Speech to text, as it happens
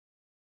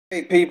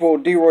Hey people,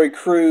 D-Roy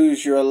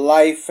Cruz, your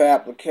life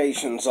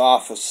applications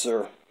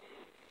officer.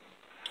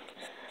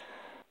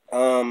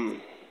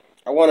 I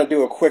want to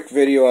do a quick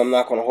video. I'm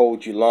not going to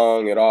hold you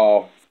long at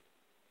all.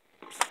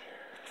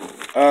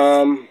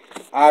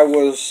 I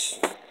was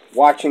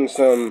watching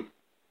some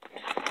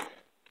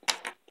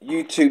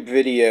YouTube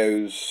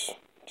videos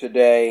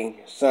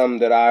today, some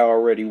that I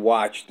already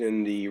watched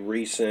in the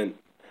recent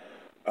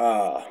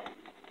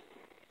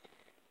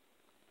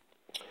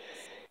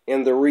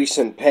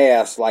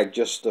past, like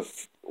just a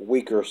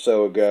week or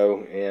so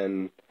ago,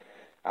 and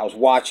I was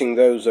watching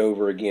those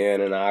over again,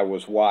 and I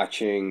was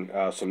watching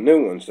some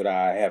new ones that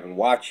I haven't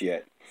watched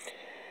yet.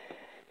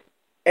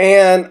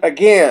 And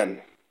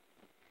again,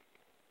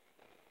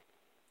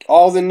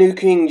 all the New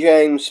King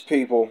James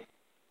people,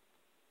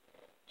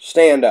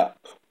 stand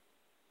up.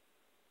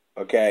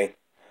 Okay?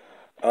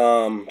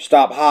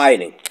 Stop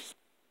hiding.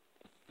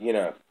 You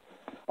know,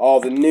 all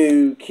the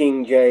New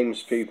King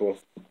James people,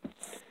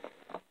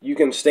 you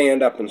can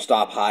stand up and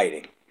stop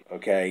hiding.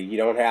 Okay? You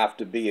don't have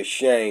to be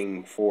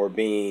ashamed for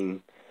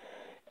being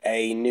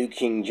a New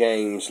King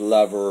James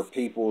lover.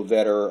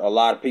 A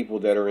lot of people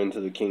that are into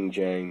the King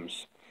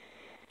James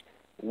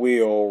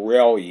will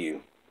rail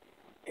you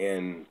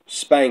and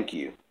spank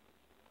you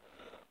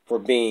for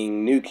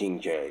being New King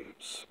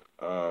James.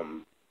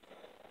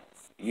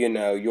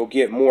 You'll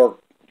get more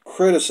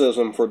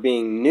criticism for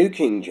being New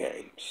King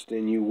James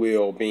than you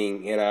will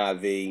being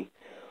NIV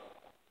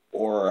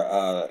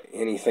or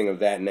anything of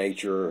that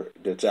nature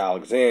that's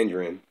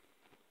Alexandrian.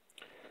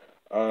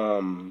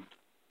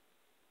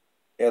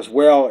 As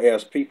well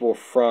as people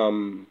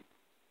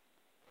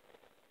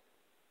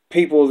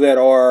that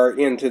are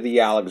into the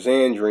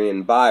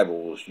Alexandrian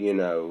Bibles, the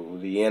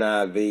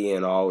NIV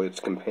and all its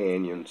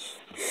companions,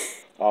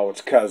 all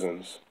its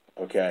cousins,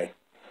 okay?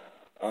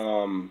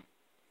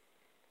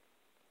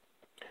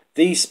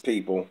 These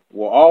people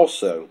will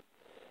also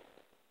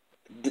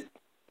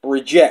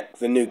reject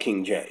the New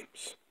King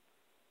James.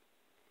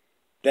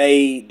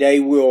 They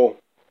will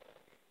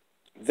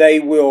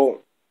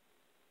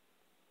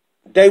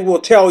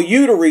tell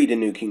you to read the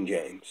New King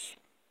James.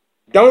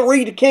 Don't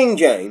read the King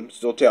James,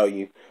 they'll tell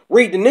you.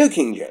 Read the New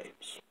King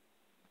James.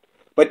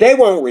 But they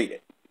won't read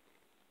it.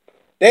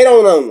 They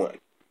don't own one.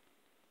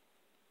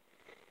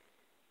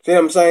 See what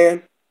I'm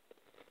saying?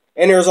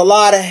 And there's a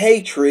lot of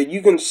hatred.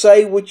 You can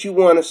say what you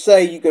want to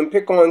say. You can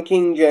pick on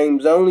King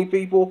James only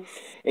people.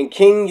 And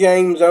King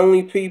James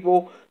only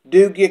people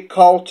do get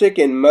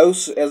cultic. And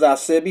most, as I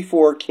said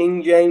before,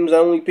 King James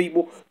only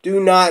people do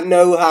not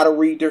know how to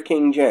read their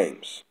King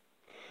James.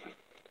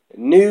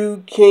 Let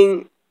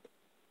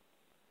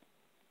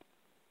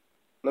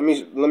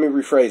me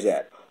rephrase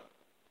that.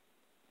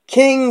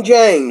 King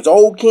James,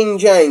 old King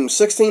James,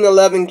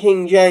 1611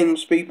 King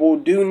James people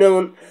do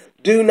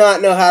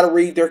not know how to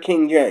read their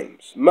King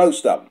James.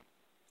 Most of them.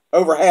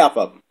 Over half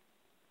of them.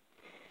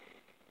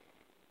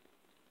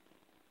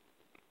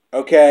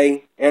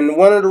 Okay? And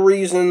one of the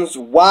reasons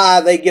why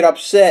they get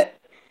upset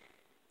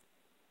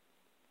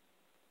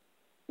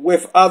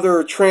with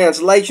other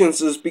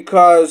translations is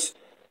because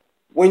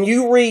when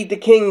you read the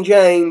King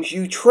James,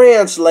 you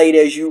translate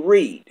as you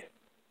read.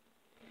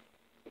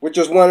 Which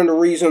is one of the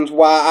reasons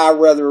why I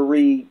rather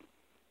read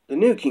the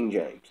New King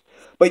James.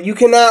 But you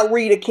cannot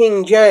read a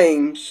King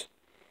James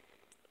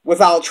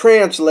without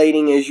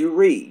translating as you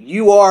read.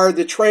 You are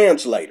the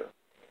translator.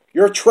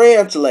 You're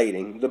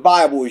translating the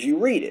Bible as you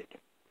read it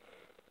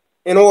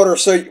in order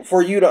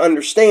for you to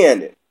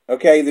understand it.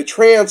 Okay, the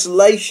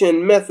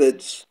translation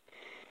methods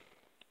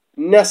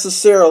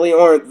necessarily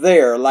aren't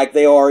there like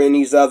they are in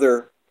these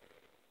other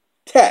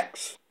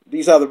texts,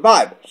 these other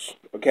Bibles.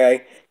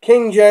 Okay,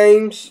 King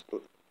James,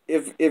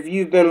 if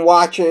you've been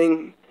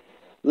watching,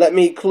 let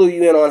me clue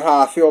you in on how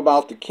I feel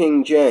about the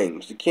King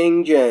James. The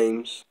King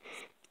James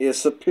is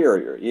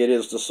superior. It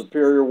is the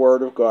superior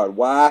Word of God.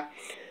 Why?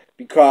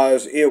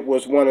 Because it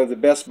was one of the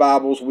best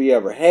Bibles we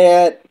ever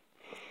had.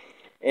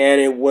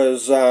 And it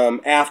was,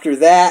 after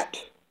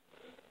that,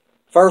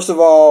 first of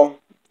all,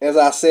 as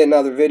I said in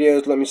other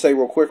videos, let me say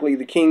real quickly,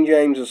 the King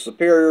James is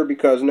superior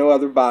because no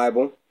other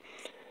Bible,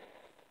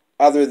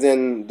 other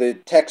than the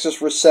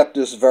Textus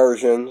Receptus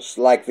versions,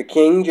 like the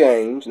King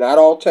James, not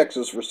all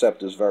Textus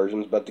Receptus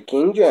versions, but the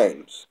King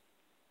James,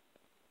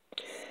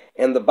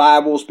 and the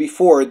Bibles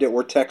before it that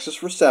were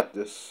Textus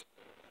Receptus,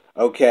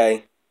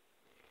 okay,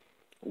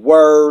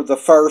 were the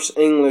first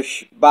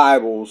English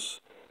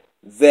Bibles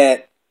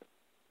that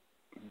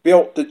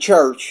built the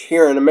church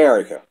here in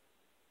America.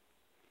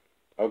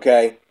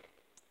 Okay?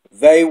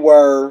 They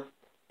were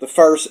the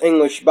first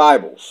English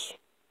Bibles.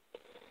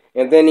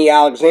 And then the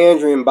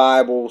Alexandrian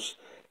Bibles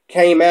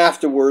came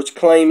afterwards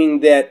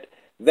claiming that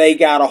they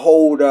got a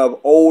hold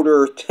of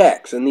older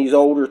texts, and these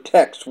older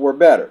texts were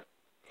better,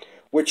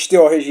 which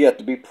still has yet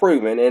to be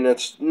proven, and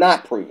it's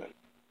not proven.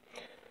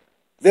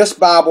 This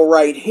Bible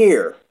right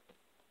here,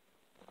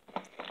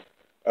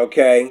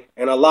 okay,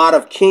 and a lot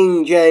of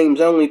King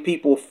James only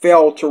people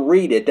fail to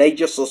read it. They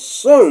just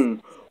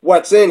assume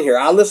what's in here.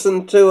 I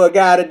listened to a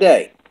guy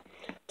today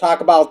talk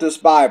about this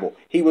Bible.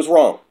 He was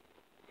wrong.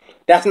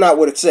 That's not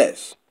what it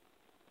says.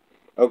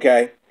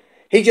 Okay?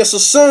 He just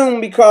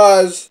assumed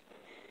because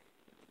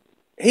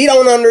he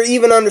don't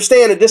even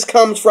understand that this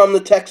comes from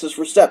the Textus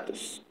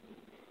Receptus.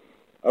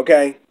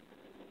 Okay?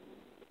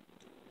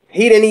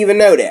 He didn't even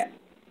know that.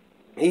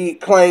 He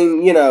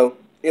claimed,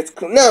 it's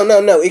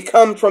no. It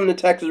comes from the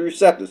Textus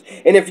Receptus.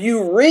 And if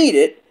you read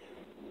it,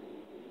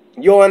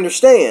 you'll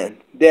understand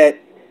that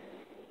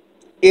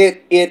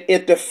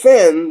it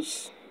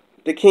defends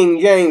the King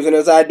James. And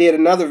as I did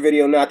another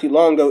video not too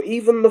long ago,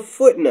 even the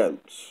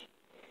footnotes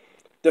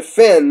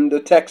defend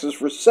the Textus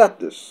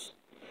Receptus.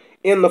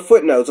 In the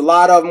footnotes, a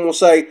lot of them will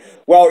say,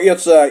 "Well,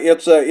 it's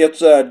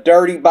a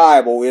dirty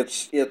Bible.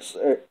 It's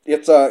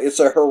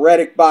a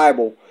heretic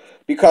Bible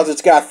because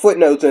it's got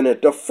footnotes in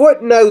it." The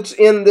footnotes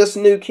in this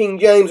New King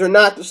James are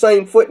not the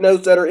same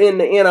footnotes that are in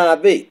the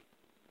NIV.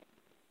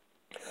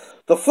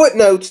 The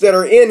footnotes that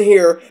are in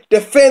here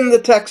defend the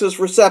Textus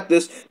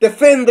Receptus,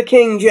 defend the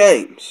King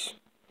James.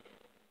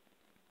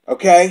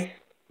 Okay,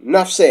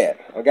 enough said.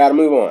 I got to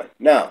move on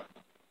now.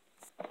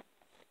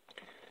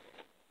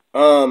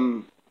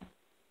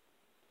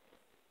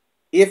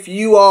 If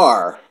you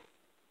are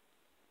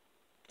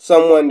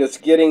someone that's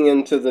getting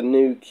into the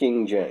New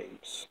King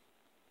James,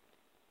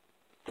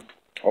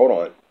 hold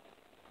on.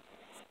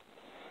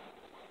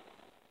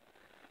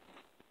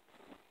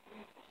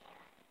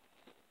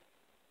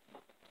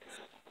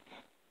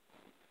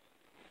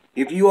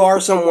 If you are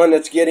someone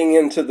that's getting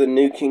into the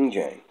New King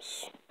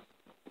James,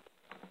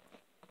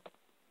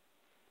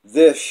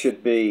 this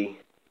should be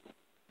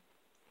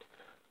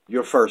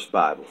your first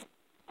Bible.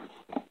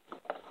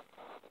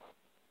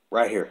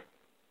 Right here.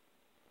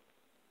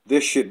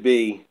 This should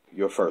be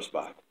your first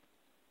Bible.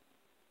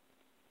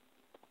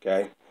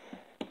 Okay?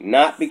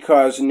 Not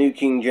because New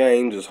King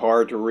James is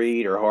hard to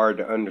read or hard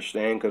to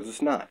understand, because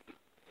it's not.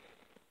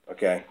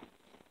 Okay?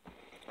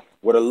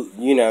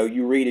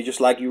 You read it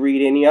just like you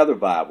read any other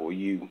Bible.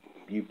 You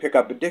pick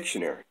up a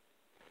dictionary.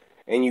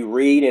 And you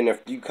read, and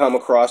if you come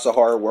across a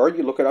hard word,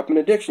 you look it up in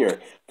a dictionary.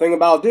 Thing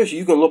about this,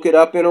 you can look it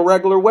up in a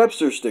regular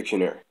Webster's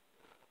dictionary.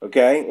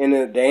 Okay? And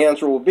the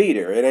answer will be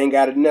there. It ain't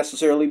got to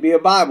necessarily be a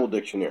Bible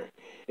dictionary.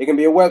 It can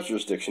be a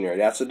Webster's dictionary.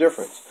 That's the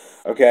difference.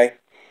 Okay?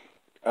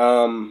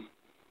 All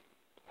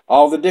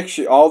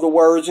the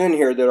words in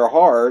here that are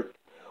hard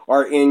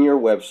are in your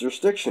Webster's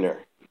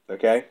dictionary.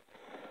 Okay?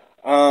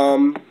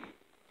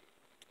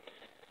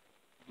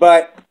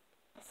 But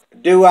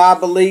do I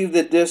believe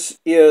that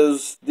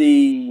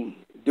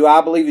do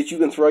I believe that you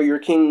can throw your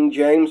King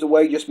James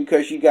away just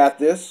because you got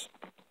this?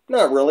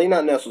 Not really,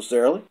 not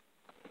necessarily.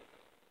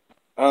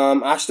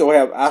 I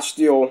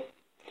still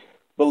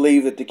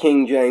believe that the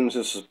King James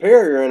is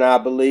superior, and I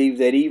believe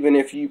that even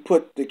if you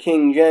put the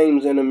King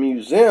James in a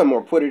museum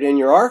or put it in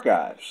your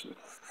archives,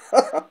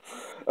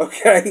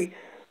 okay,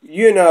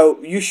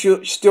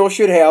 you still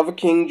should have a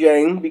King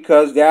James,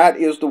 because that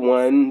is the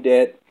one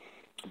that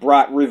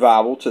brought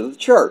revival to the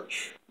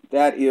church.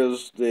 That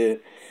is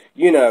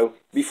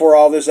before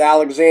all this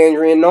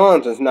Alexandrian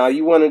nonsense. Now,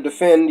 you want to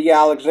defend the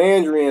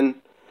Alexandrian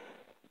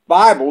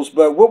Bibles,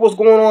 but what was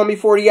going on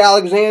before the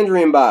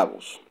Alexandrian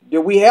Bibles? Did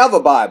we have a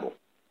Bible?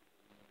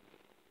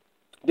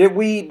 Did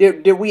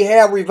we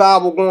have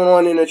revival going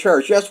on in the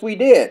church? Yes, we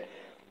did.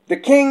 The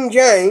King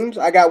James,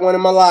 I got one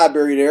in my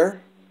library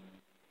there,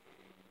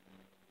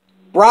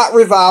 brought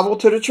revival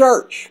to the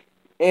church.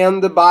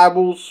 And the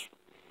Bibles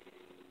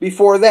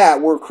before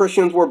that, where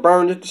Christians were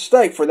burned at the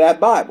stake for that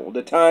Bible.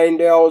 The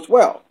Tyndale as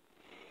well.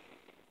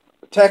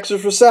 The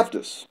Textus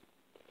Receptus.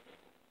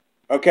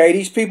 Okay,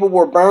 these people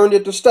were burned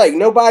at the stake.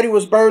 Nobody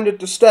was burned at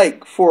the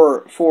stake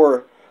for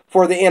the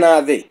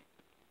NIV.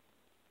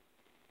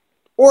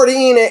 Or the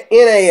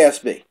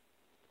NASB.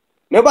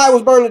 Nobody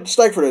was burned at the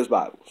stake for those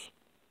Bibles.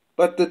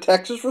 But the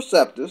Textus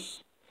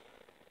Receptus,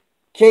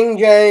 King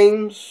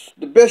James,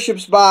 the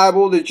Bishop's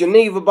Bible, the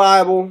Geneva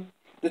Bible,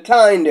 the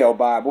Tyndale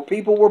Bible,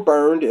 people were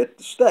burned at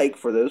the stake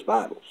for those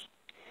Bibles.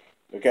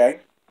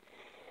 Okay?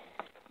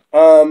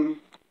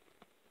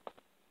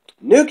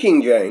 New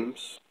King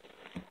James,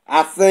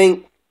 I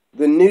think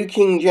the New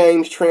King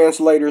James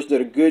translators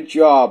did a good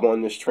job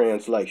on this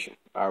translation.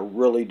 I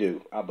really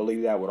do. I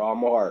believe that with all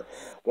my heart.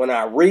 When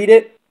I read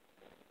it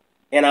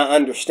and I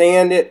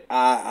understand it,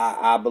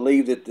 I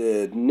believe that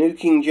the New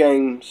King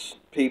James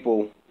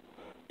people,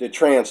 the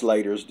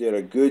translators, did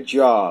a good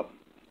job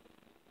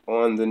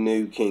on the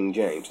New King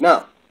James.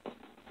 Now,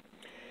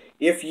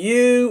 if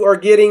you are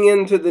getting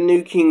into the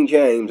New King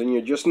James and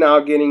you're just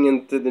now getting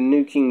into the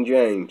New King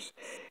James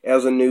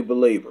as a new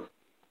believer,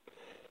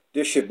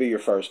 this should be your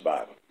first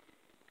Bible.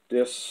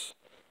 This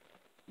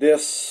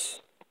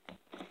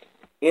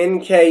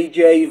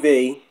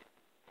NKJV,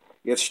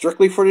 it's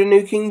strictly for the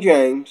New King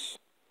James.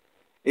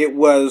 It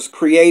was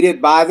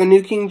created by the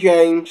New King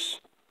James,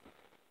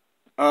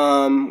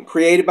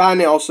 created by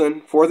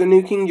Nelson for the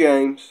New King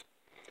James.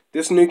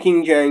 This New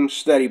King James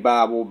Study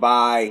Bible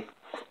by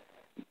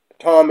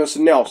Thomas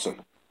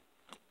Nelson.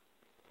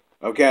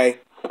 Okay?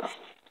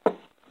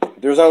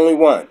 There's only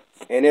one.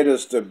 And it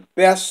is the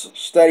best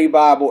study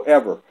Bible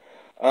ever.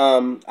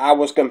 I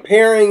was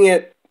comparing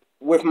it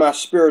with my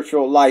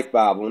Spiritual Life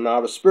Bible.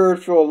 Now, the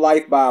Spiritual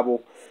Life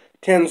Bible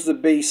tends to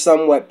be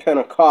somewhat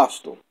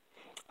Pentecostal.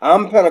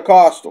 I'm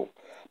Pentecostal,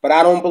 but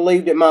I don't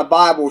believe that my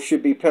Bible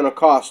should be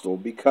Pentecostal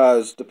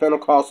because the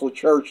Pentecostal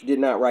church did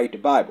not write the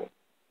Bible.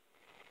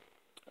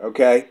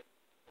 Okay?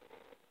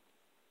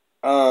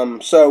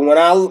 So when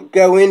I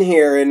go in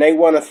here and they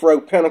want to throw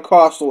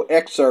Pentecostal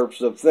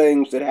excerpts of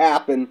things that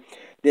happened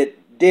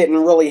that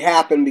didn't really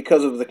happen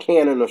because of the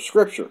canon of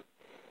Scripture,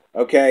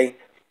 okay,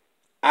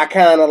 I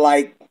kind of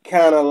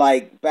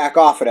like back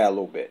off of that a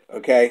little bit,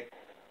 okay?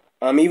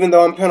 Even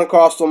though I'm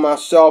Pentecostal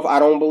myself, I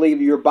don't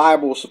believe your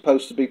Bible is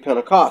supposed to be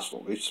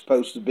Pentecostal. It's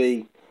supposed to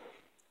be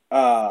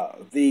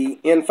the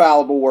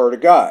infallible Word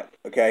of God,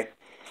 okay?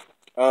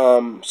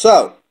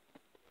 So,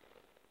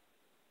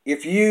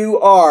 if you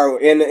are,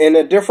 and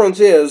the difference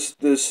is,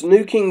 this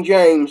New King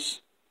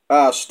James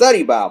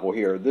Study Bible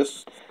here,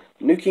 this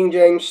New King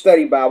James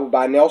Study Bible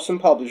by Nelson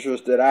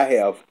Publishers that I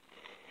have,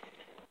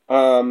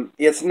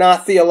 it's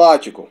not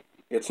theological.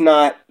 It's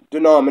not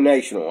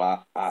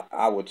denominational,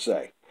 I would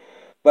say.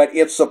 But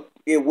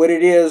what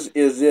it is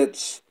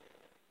it's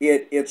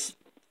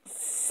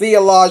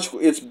theological.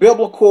 It's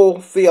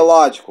biblical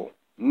theological,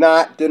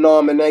 not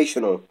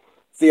denominational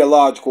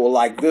theological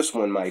like this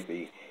one might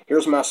be.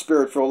 Here's my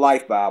Spirit-Filled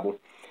Life Bible.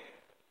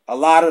 A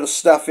lot of the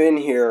stuff in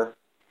here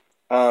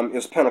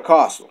is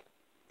Pentecostal,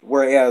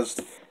 whereas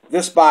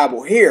this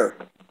Bible here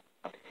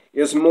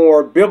is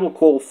more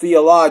biblical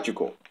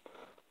theological.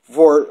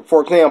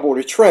 For example,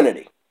 the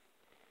Trinity.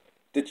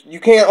 You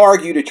can't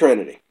argue the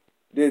Trinity.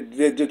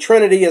 The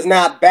Trinity is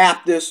not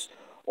Baptist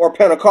or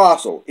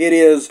Pentecostal. It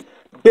is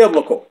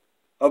biblical.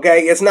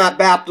 Okay, it's not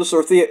Baptist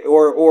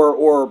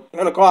or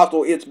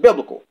Pentecostal. It's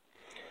biblical.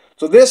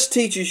 So this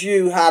teaches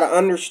you how to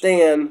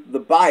understand the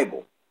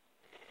Bible.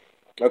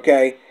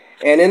 Okay,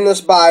 and in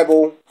this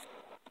Bible,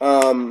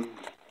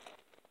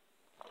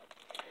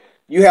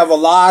 you have a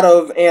lot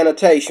of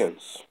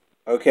annotations.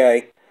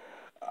 Okay,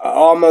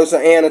 almost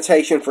an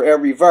annotation for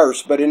every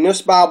verse. But in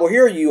this Bible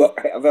here, you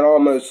have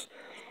an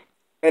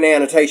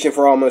annotation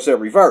for almost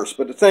every verse.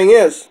 But the thing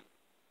is,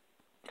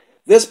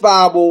 this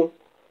Bible,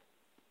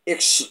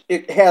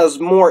 it has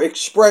more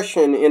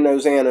expression in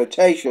those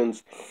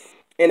annotations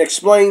and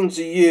explains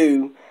to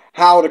you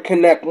how to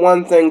connect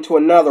one thing to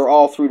another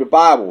all through the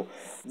Bible.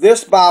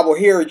 This Bible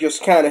here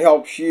just kind of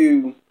helps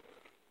you,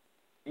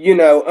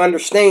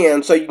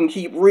 understand so you can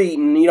keep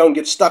reading and you don't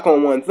get stuck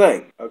on one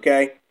thing,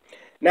 okay?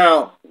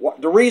 Now,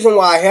 the reason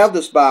why I have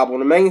this Bible,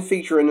 and the main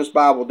feature in this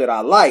Bible that I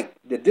like,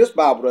 that this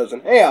Bible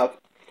doesn't have,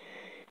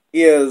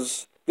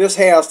 is this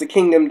has the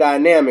kingdom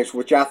dynamics,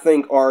 which I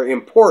think are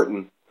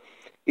important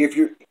if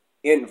you're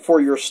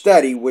for your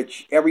study,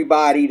 which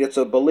everybody that's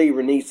a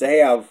believer needs to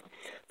have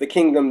the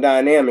kingdom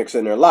dynamics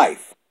in their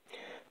life.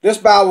 This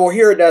Bible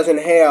here doesn't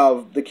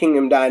have the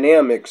kingdom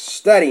dynamics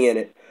study in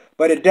it,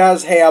 but it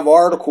does have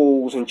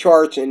articles and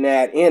charts in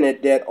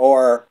it that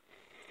are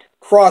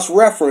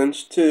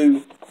cross-referenced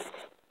to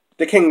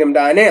the kingdom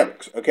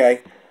dynamics,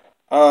 okay?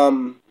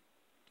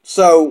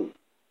 So,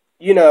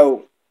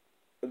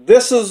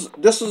 this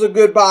is a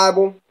good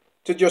Bible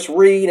to just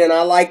read, and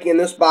I like in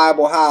this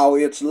Bible how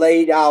it's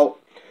laid out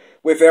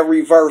with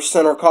every verse,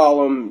 center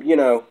column,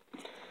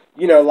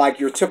 like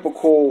your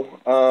typical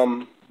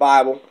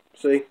Bible.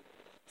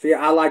 See,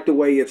 I like the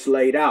way it's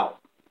laid out.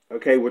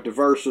 Okay, with the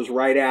verses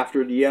right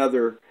after the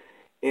other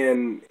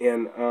in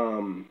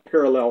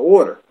parallel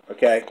order.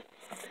 Okay,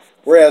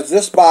 whereas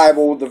this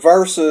Bible, the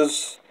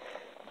verses,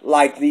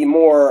 like the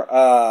more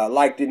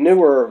like the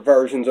newer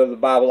versions of the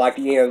Bible, like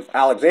the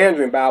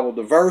Alexandrian Bible,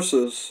 the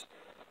verses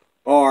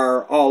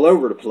are all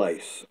over the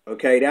place.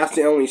 Okay, that's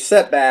the only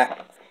setback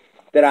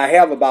that I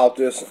have about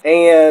this,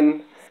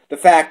 and the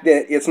fact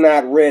that it's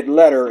not red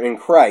letter in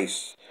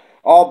Christ.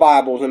 All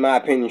Bibles, in my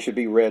opinion, should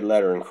be red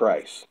letter in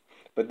Christ,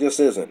 but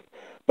this isn't.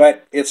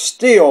 But it's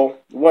still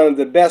one of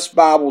the best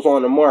Bibles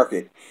on the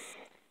market,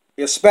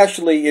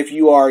 especially if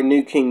you are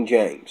New King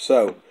James.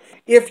 So,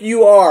 if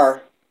you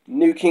are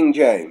New King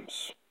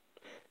James,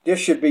 this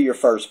should be your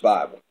first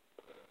Bible.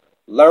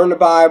 Learn the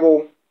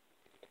Bible,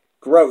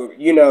 grow,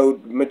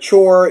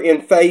 mature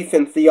in faith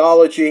and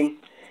theology,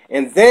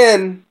 and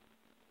then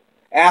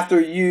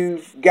after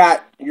you've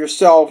got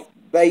yourself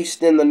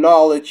based in the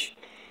knowledge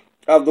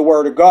of the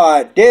Word of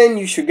God, then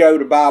you should go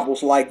to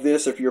Bibles like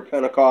this if you're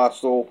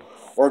Pentecostal,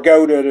 or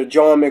go to the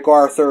John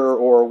MacArthur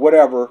or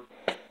whatever,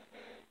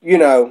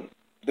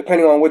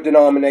 depending on what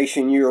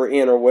denomination you're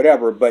in or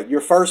whatever. But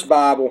your first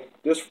Bible,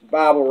 this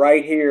Bible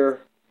right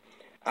here,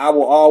 I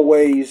will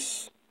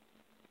always,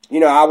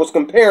 I was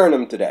comparing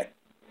them today.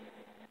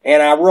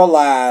 And I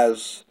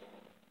realized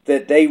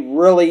that they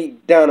really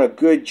done a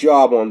good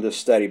job on this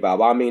study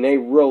Bible. I mean, they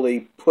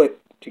really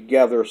put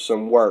together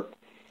some work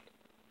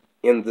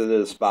into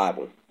this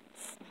Bible.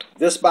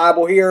 This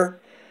Bible here,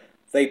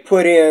 they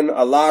put in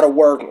a lot of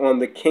work on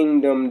the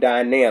kingdom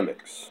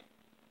dynamics.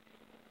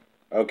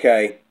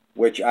 Okay,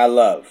 which I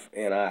love.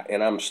 And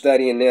I'm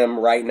studying them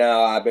right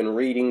now. I've been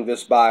reading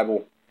this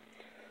Bible.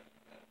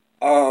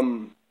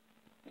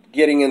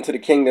 Getting into the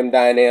kingdom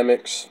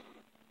dynamics.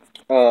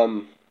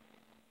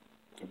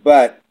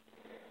 But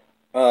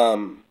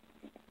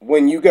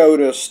when you go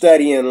to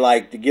studying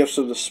like the gifts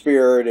of the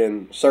Spirit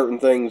and certain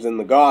things in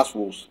the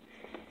Gospels,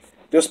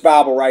 this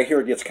Bible right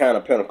here gets kind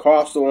of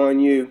Pentecostal on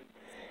you.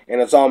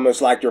 And it's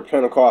almost like your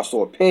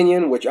Pentecostal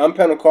opinion, which I'm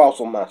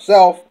Pentecostal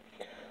myself.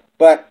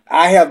 But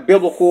I have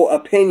biblical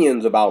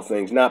opinions about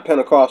things, not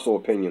Pentecostal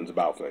opinions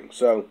about things.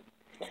 So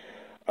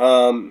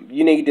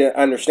you need to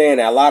understand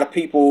that a lot of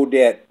people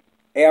that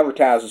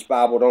advertise this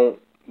Bible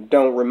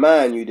don't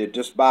remind you that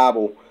this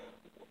Bible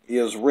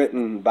is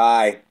written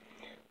by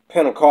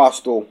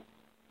Pentecostal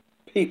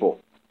people.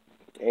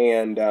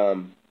 And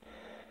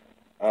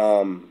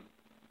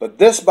but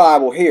this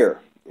Bible here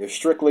is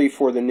strictly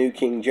for the New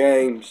King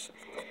James,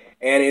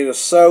 and it is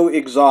so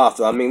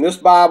exhaustive. I mean, this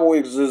Bible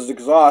is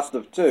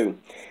exhaustive too,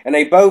 and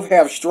they both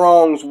have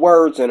Strong's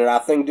words in it. I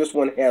think this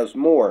one has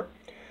more,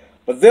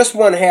 but this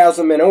one has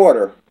them in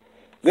order.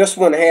 This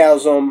one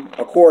has them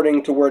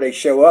according to where they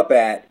show up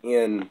at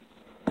in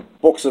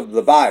books of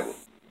the Bible.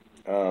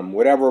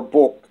 Whatever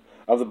book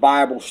of the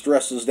Bible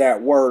stresses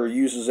that word or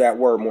uses that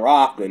word more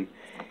often,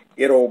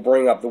 it'll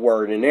bring up the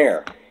word in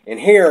there. And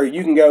here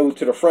you can go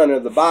to the front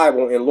of the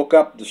Bible and look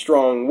up the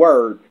Strong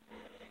word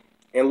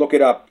and look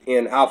it up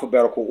in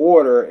alphabetical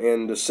order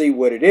and to see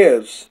what it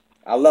is.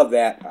 I love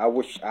that.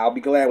 I'll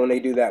be glad when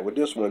they do that with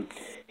this one.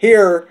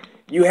 Here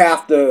you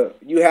have to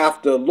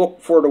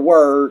look for the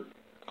word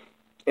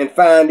and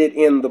find it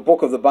in the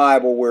book of the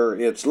Bible where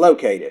it's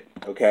located.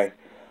 Okay,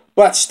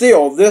 but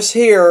still, this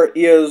here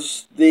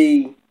is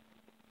the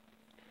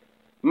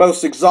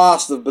most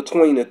exhaustive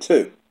between the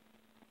two.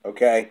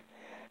 Okay,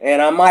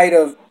 and I might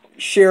have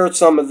shared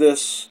some of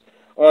this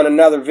on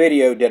another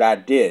video that I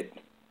did.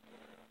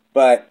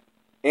 But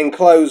in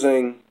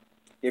closing,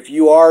 if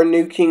you are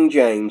New King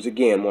James,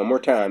 again, one more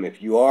time,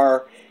 if you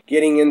are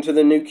getting into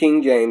the New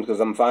King James, because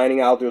I'm finding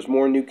out there's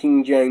more New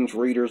King James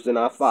readers than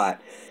I thought,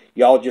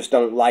 y'all just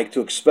don't like to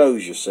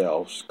expose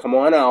yourselves. Come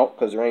on out,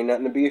 because there ain't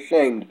nothing to be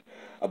ashamed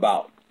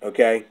about,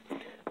 okay?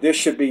 This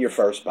should be your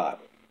first Bible.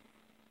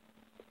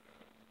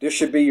 This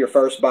should be your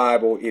first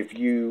Bible if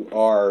you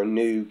are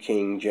New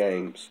King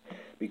James,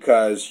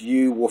 because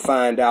you will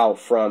find out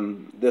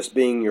from this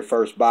being your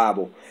first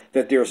Bible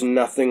that there's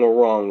nothing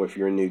wrong with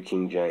your New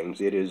King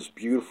James. It is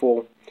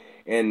beautiful,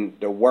 and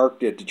the work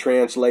that the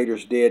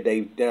translators did,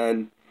 they've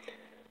done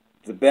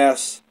the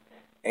best,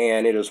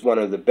 and it is one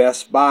of the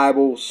best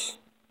Bibles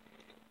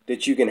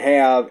that you can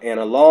have. And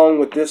along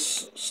with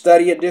this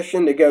study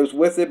edition that goes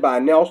with it by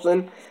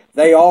Nelson,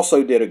 they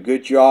also did a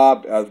good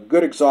job, a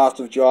good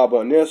exhaustive job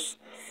on this.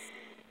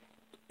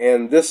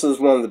 And this is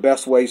one of the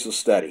best ways to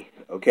study,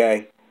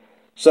 okay?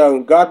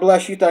 So, God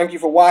bless you. Thank you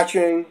for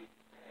watching.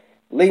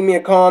 Leave me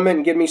a comment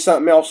and give me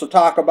something else to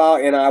talk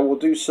about, and I will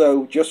do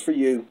so just for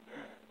you.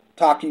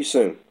 Talk to you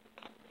soon.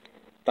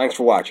 Thanks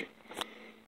for watching.